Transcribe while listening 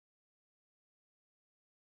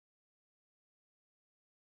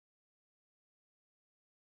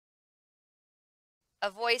a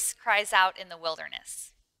voice cries out in the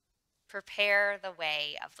wilderness, prepare the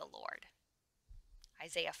way of the Lord.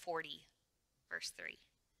 Isaiah 40, verse 3.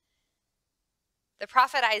 The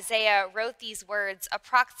prophet Isaiah wrote these words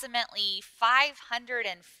approximately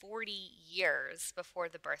 540 years before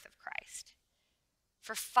the birth of Christ.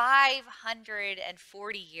 For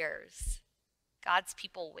 540 years, God's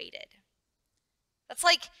people waited. That's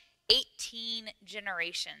like 18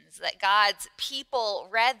 generations that God's people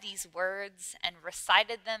read these words and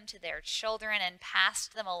recited them to their children and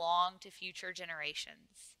passed them along to future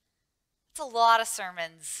generations. It's a lot of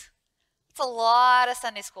sermons. It's a lot of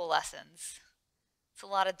Sunday school lessons. It's a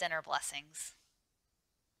lot of dinner blessings.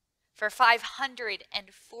 For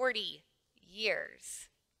 540 years,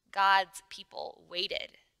 God's people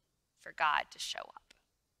waited for God to show up.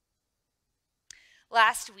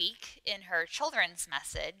 Last week, in her children's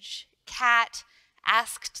message, Kat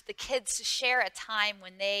asked the kids to share a time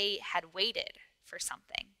when they had waited for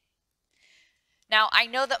something. Now, I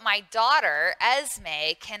know that my daughter,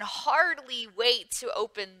 Esme, can hardly wait to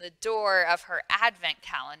open the door of her Advent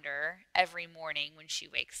calendar every morning when she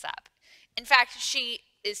wakes up. In fact, she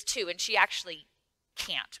is 2, and she actually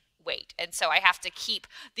can't wait. And so I have to keep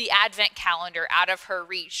the Advent calendar out of her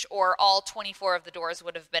reach, or all 24 of the doors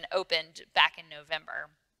would have been opened back in November.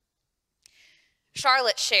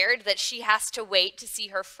 Charlotte shared that she has to wait to see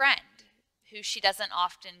her friend, who she doesn't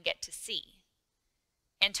often get to see.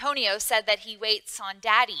 Antonio said that he waits on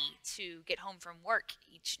Daddy to get home from work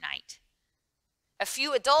each night. A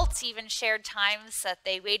few adults even shared times that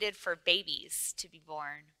they waited for babies to be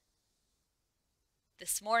born.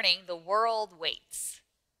 This morning, the world waits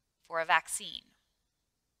for a vaccine.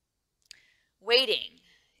 Waiting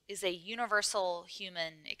is a universal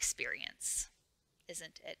human experience,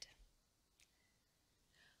 isn't it?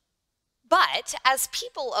 But as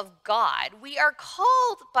people of God, we are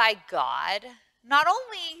called by God not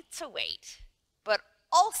only to wait, but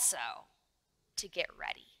also to get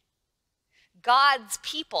ready. God's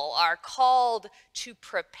people are called to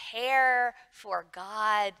prepare for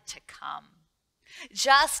God to come.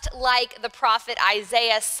 Just like the prophet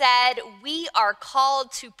Isaiah said, we are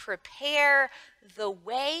called to prepare the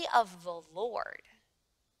way of the Lord.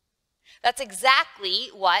 That's exactly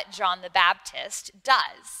what John the Baptist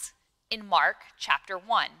does in Mark chapter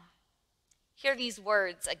 1. Hear these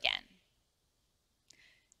words again.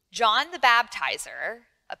 John the Baptizer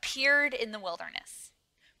appeared in the wilderness,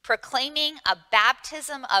 proclaiming a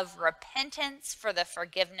baptism of repentance for the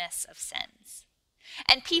forgiveness of sins.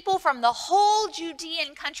 And people from the whole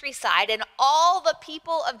Judean countryside and all the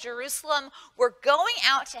people of Jerusalem were going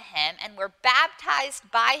out to him and were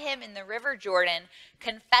baptized by him in the river Jordan,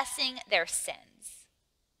 confessing their sins.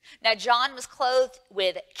 Now John was clothed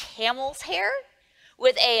with camel's hair,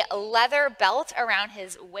 with a leather belt around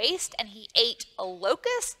his waist, and he ate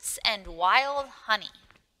locusts and wild honey.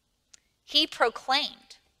 He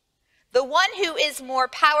proclaimed, "The one who is more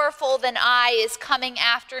powerful than I is coming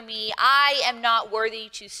after me. I am not worthy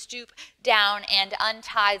to stoop down and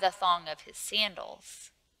untie the thong of his sandals.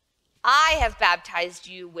 I have baptized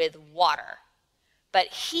you with water, but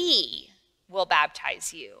he will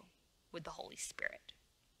baptize you with the Holy Spirit."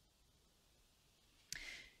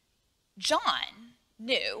 John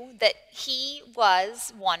knew that he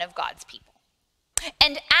was one of God's people.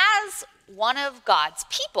 And as one of God's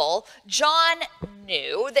people, John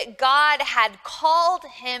knew that God had called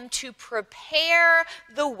him to prepare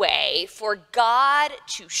the way for God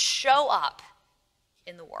to show up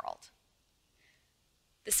in the world.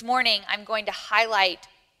 This morning, I'm going to highlight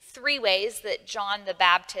 3 ways that John the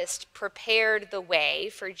Baptist prepared the way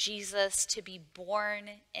for Jesus to be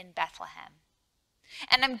born in Bethlehem.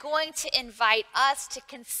 And I'm going to invite us to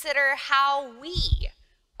consider how we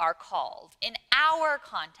are called in our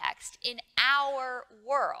context, in our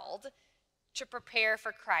world, to prepare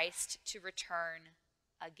for Christ to return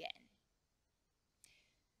again.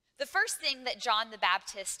 The first thing that John the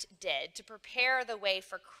Baptist did to prepare the way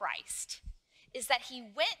for Christ is that he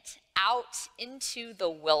went out into the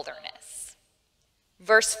wilderness.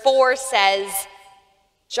 Verse 4 says,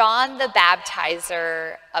 John the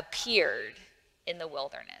Baptizer appeared in the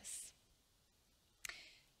wilderness.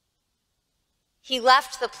 He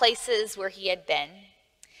left the places where he had been,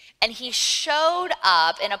 and he showed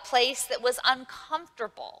up in a place that was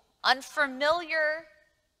uncomfortable, unfamiliar,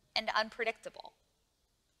 and unpredictable.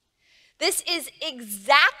 This is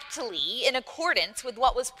exactly in accordance with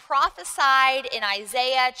what was prophesied in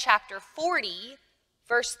Isaiah chapter 40,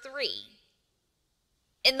 verse 3.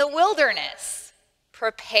 In the wilderness,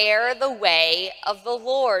 prepare the way of the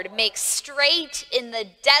Lord. Make straight in the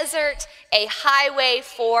desert a highway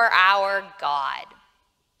for our God.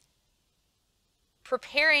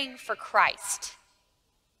 preparing for Christ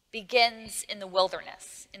begins in the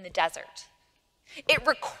wilderness, in the desert. It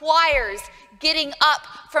requires getting up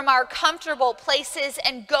from our comfortable places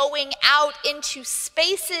and going out into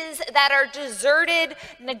spaces that are deserted,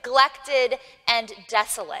 neglected, and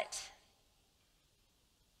desolate.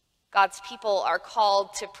 God's people are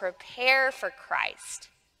called to prepare for Christ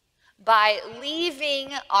by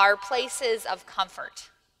leaving our places of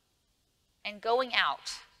comfort and going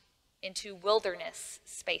out into wilderness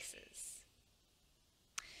spaces.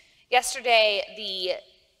 Yesterday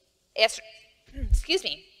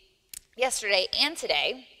and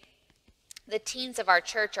today, the teens of our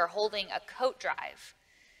church are holding a coat drive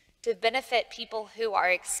to benefit people who are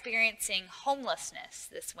experiencing homelessness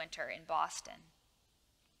this winter in Boston.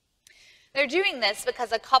 They're doing this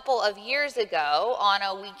because a couple of years ago, on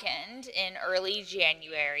a weekend in early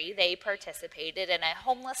January, they participated in a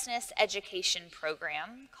homelessness education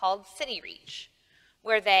program called City Reach,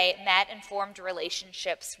 where they met and formed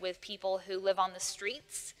relationships with people who live on the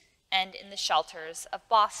streets and in the shelters of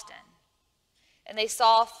Boston. And they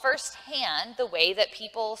saw firsthand the way that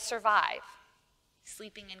people survive,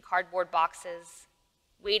 sleeping in cardboard boxes,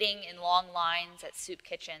 waiting in long lines at soup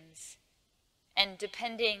kitchens, and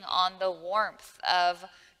depending on the warmth of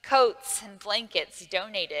coats and blankets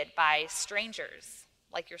donated by strangers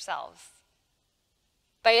like yourselves.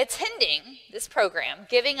 By attending this program,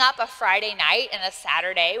 giving up a Friday night and a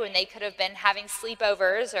Saturday when they could have been having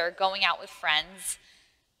sleepovers or going out with friends,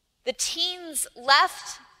 the teens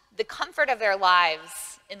left the comfort of their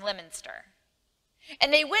lives in Leominster.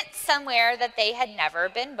 And they went somewhere that they had never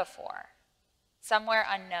been before, somewhere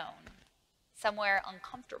unknown, somewhere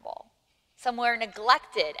uncomfortable, somewhere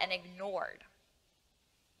neglected and ignored,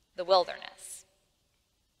 the wilderness.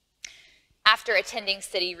 After attending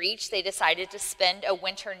City Reach, they decided to spend a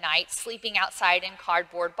winter night sleeping outside in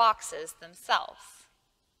cardboard boxes themselves.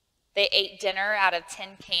 They ate dinner out of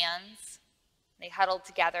tin cans. They huddled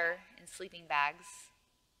together in sleeping bags.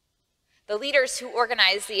 The leaders who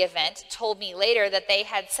organized the event told me later that they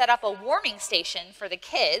had set up a warming station for the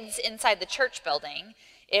kids inside the church building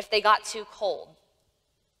if they got too cold.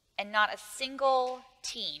 And not a single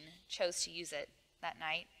teen chose to use it that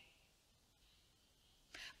night.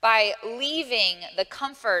 By leaving the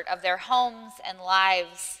comfort of their homes and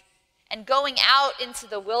lives and going out into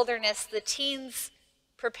the wilderness, the teens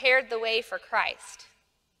prepared the way for Christ.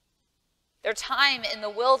 Their time in the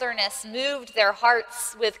wilderness moved their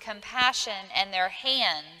hearts with compassion and their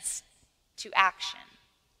hands to action.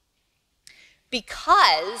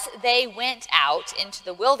 Because they went out into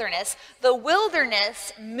the wilderness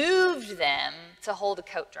moved them to hold a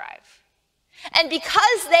coat drive. And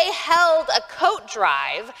because they held a coat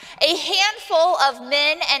drive, a handful of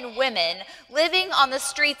men and women living on the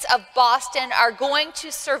streets of Boston are going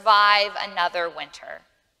to survive another winter.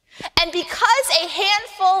 And because a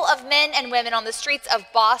handful of men and women on the streets of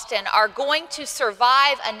Boston are going to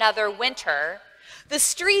survive another winter, the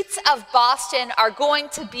streets of Boston are going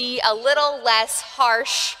to be a little less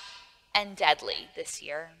harsh and deadly this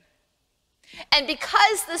year. And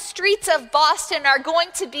because the streets of Boston are going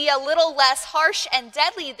to be a little less harsh and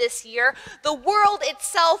deadly this year, the world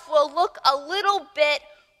itself will look a little bit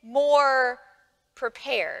more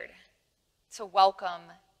prepared to welcome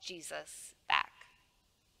Jesus back.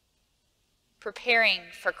 Preparing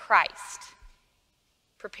for Christ,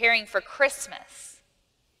 preparing for Christmas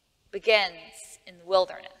begins in the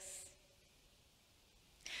wilderness.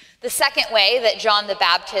 The second way that John the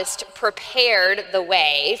Baptist prepared the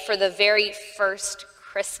way for the very first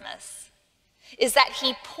Christmas is that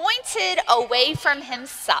he pointed away from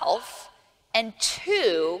himself and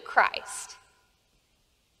to Christ.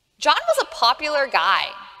 John was a popular guy.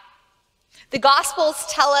 The Gospels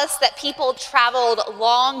tell us that people traveled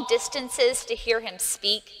long distances to hear him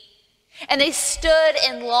speak, and they stood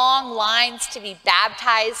in long lines to be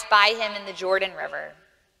baptized by him in the Jordan River.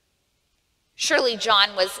 Surely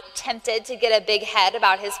John was tempted to get a big head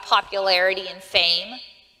about his popularity and fame.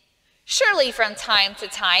 Surely from time to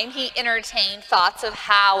time he entertained thoughts of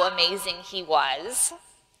how amazing he was.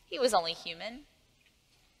 He was only human.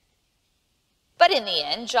 But in the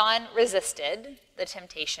end, John resisted the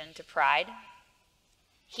temptation to pride.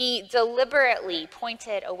 He deliberately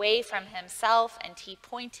pointed away from himself and he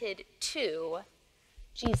pointed to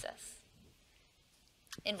Jesus.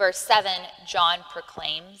 In verse 7, John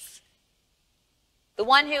proclaims, "The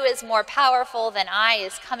one who is more powerful than I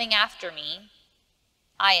is coming after me.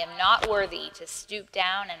 I am not worthy to stoop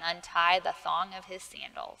down and untie the thong of his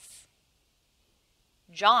sandals."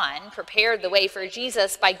 John prepared the way for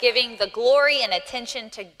Jesus by giving the glory and attention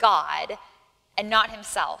to God and not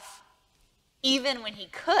himself, even when he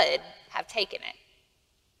could have taken it.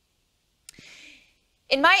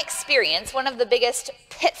 In my experience, one of the biggest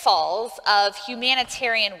pitfalls of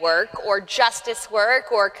humanitarian work or justice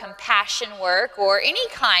work or compassion work or any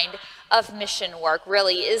kind of mission work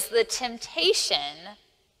really is the temptation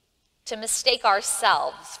to mistake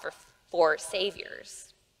ourselves for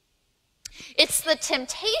saviors. It's the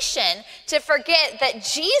temptation to forget that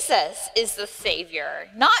Jesus is the Savior,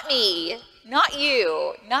 not me, not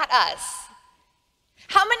you, not us.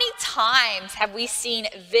 How many times have we seen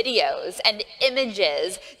videos and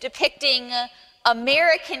images depicting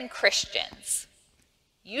American Christians,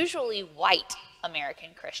 usually white American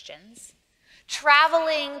Christians,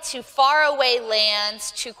 traveling to faraway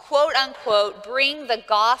lands to quote unquote bring the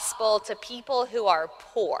gospel to people who are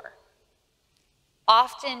poor?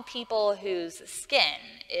 Often people whose skin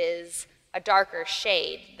is a darker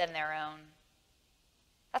shade than their own.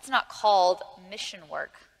 That's not called mission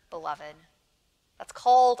work, beloved. That's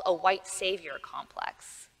called a white savior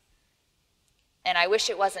complex. And I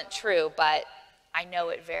wish it wasn't true, but I know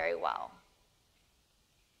it very well.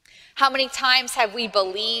 How many times have we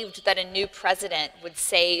believed that a new president would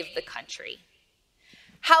save the country?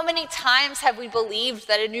 How many times have we believed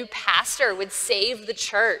that a new pastor would save the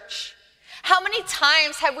church? How many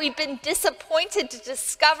times have we been disappointed to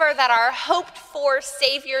discover that our hoped-for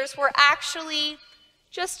saviors were actually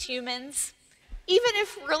just humans, even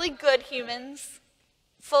if really good humans,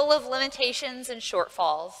 full of limitations and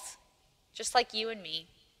shortfalls, just like you and me?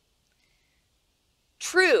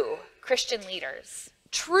 True Christian leaders,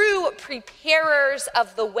 true preparers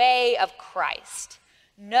of the way of Christ,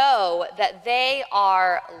 know that they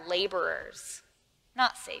are laborers,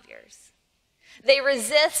 not saviors. They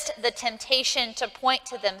resist the temptation to point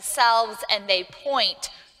to themselves, and they point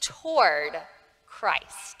toward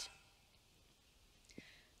Christ.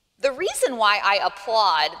 The reason why I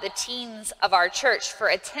applaud the teens of our church for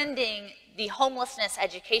attending the homelessness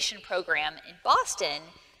education program in Boston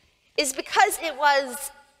is because it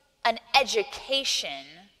was an education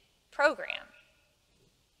program.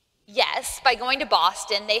 Yes, by going to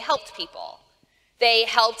Boston, they helped people. They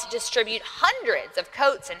helped distribute hundreds of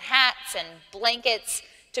coats and hats and blankets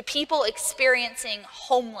to people experiencing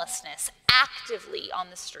homelessness actively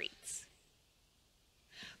on the streets.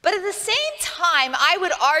 But at the same time, I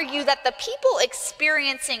would argue that the people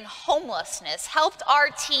experiencing homelessness helped our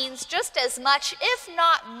teens just as much, if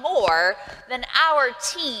not more, than our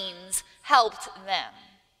teens helped them.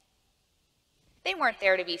 They weren't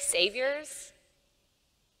there to be saviors.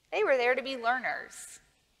 They were there to be learners.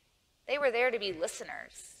 They were there to be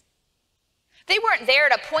listeners. They weren't there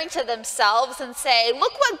to point to themselves and say,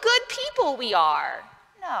 look what good people we are.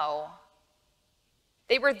 No.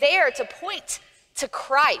 They were there to point to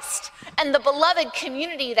Christ and the beloved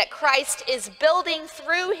community that Christ is building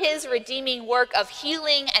through his redeeming work of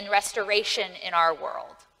healing and restoration in our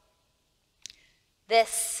world.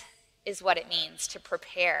 This is what it means to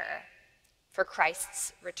prepare for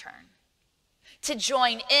Christ's return. To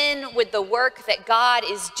join in with the work that God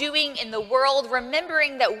is doing in the world,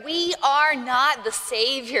 remembering that we are not the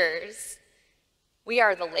saviors. We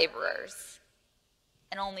are the laborers,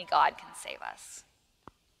 and only God can save us.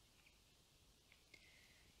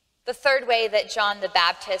 The third way that John the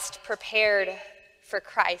Baptist prepared for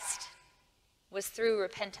Christ was through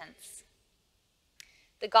repentance.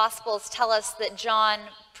 The Gospels tell us that John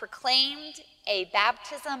proclaimed a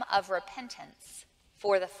baptism of repentance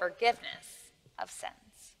for the forgiveness of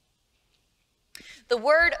sins. The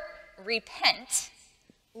word repent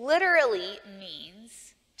literally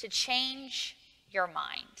means to change your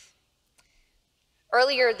mind.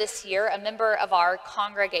 Earlier this year, a member of our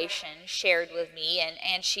congregation shared with me,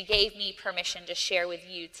 and she gave me permission to share with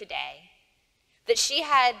you today, that she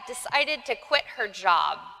had decided to quit her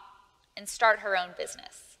job and start her own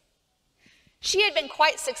business. She had been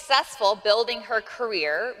quite successful building her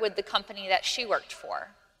career with the company that she worked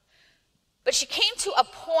for. But she came to a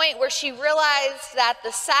point where she realized that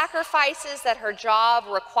the sacrifices that her job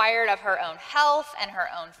required of her own health and her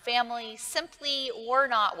own family simply were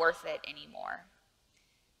not worth it anymore.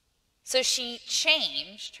 So she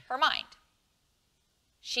changed her mind.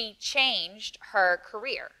 She changed her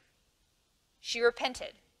career. She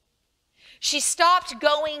repented. She stopped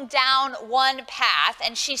going down one path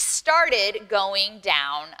and she started going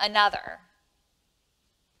down another.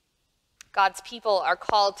 God's people are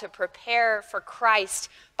called to prepare for Christ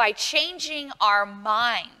by changing our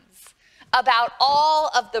minds about all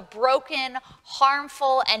of the broken,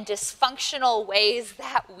 harmful, and dysfunctional ways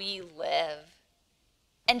that we live,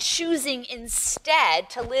 and choosing instead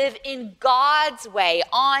to live in God's way,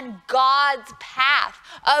 on God's path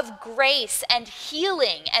of grace and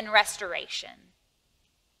healing and restoration.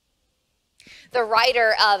 The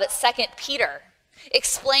writer of 2 Peter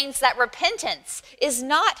explains that repentance is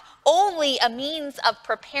not only a means of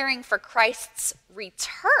preparing for Christ's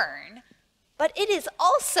return, but it is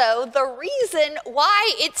also the reason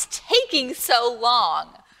why it's taking so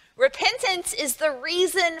long. Repentance is the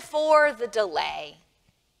reason for the delay.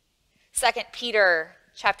 2 Peter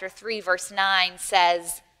chapter 3, verse 9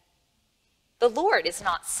 says, "The Lord is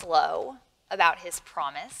not slow about his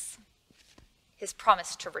promise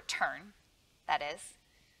to return, that is.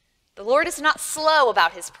 The Lord is not slow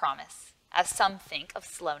about his promise, as some think of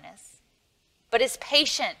slowness, but is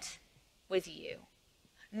patient with you,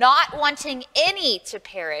 not wanting any to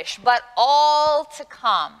perish, but all to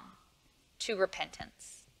come to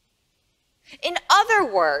repentance." In other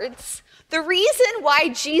words, the reason why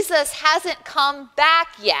Jesus hasn't come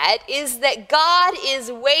back yet is that God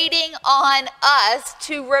is waiting on us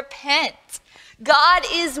to repent. God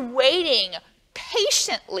is waiting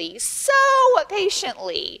patiently, so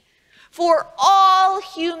patiently, for all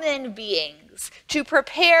human beings to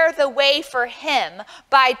prepare the way for him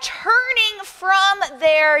by turning from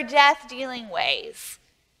their death-dealing ways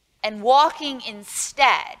and walking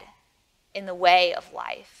instead in the way of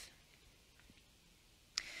life.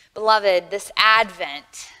 Beloved, this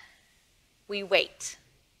Advent, we wait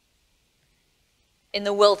in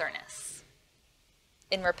the wilderness,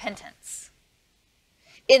 in repentance,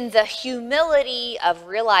 in the humility of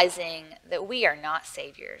realizing that we are not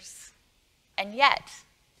saviors. And yet,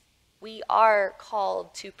 we are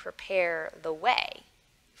called to prepare the way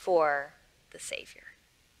for the Savior.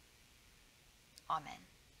 Amen.